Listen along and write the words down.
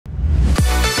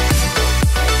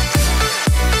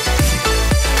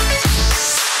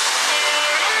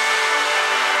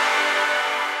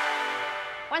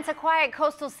Once a quiet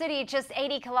coastal city just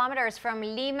 80 kilometers from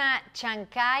Lima,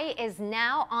 Chancay is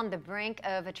now on the brink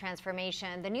of a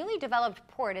transformation. The newly developed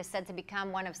port is said to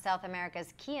become one of South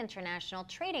America's key international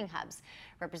trading hubs.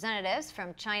 Representatives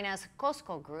from China's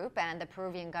Cusco Group and the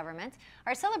Peruvian government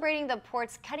are celebrating the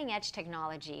port's cutting-edge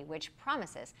technology, which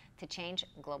promises to change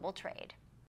global trade.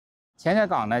 前海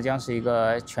港呢将是一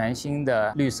个全新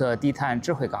的绿色低碳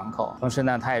智慧港口，同时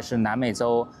呢，它也是南美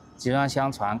洲集装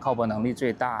箱船靠泊能力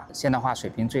最大、现代化水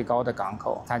平最高的港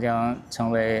口。它将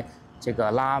成为这个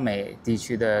拉美地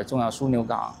区的重要枢纽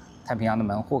港、太平洋的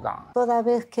门户港。Toda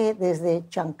vez que desde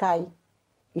Chancay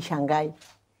y Shanghái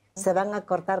se van a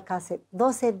cortar casi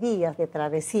 12 días de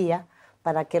travesía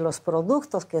para que los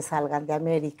productos que salgan de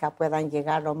América puedan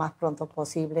llegar lo más pronto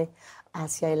posible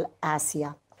hacia el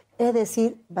Asia. Es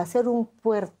decir, va a ser un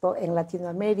puerto en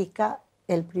Latinoamérica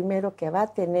el primero que va a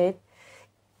tener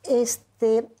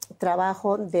este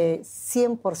trabajo de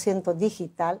 100%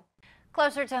 digital.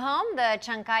 Closer to home, the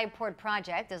Chancay Port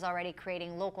project is already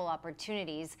creating local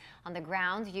opportunities. On the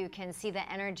ground, you can see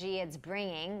the energy it's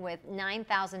bringing, with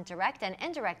 9,000 direct and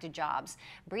indirect jobs,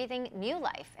 breathing new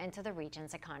life into the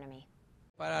region's economy.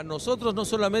 Para nosotros, no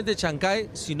solamente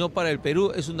Chancay, sino para el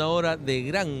Perú, es una obra de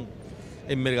gran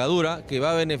envergadura que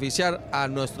va a beneficiar a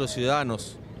nuestros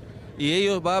ciudadanos, y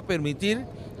ello va a permitir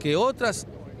que otras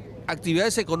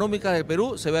actividades económicas del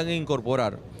Perú se van a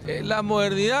incorporar. La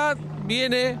modernidad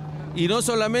viene y no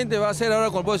solamente va a ser ahora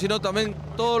con el pueblo, sino también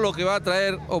todo lo que va a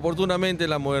traer oportunamente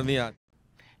la modernidad.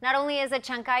 Not only is the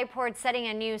Chancay port setting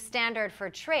a new standard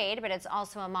for trade, but it's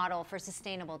also a model for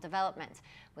sustainable development.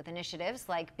 With initiatives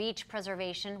like beach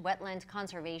preservation, wetland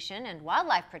conservation, and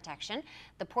wildlife protection,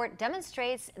 the port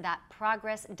demonstrates that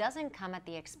progress doesn't come at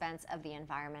the expense of the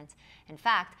environment. In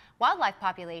fact, wildlife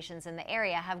populations in the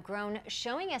area have grown,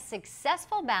 showing a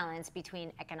successful balance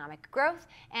between economic growth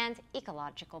and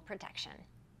ecological protection.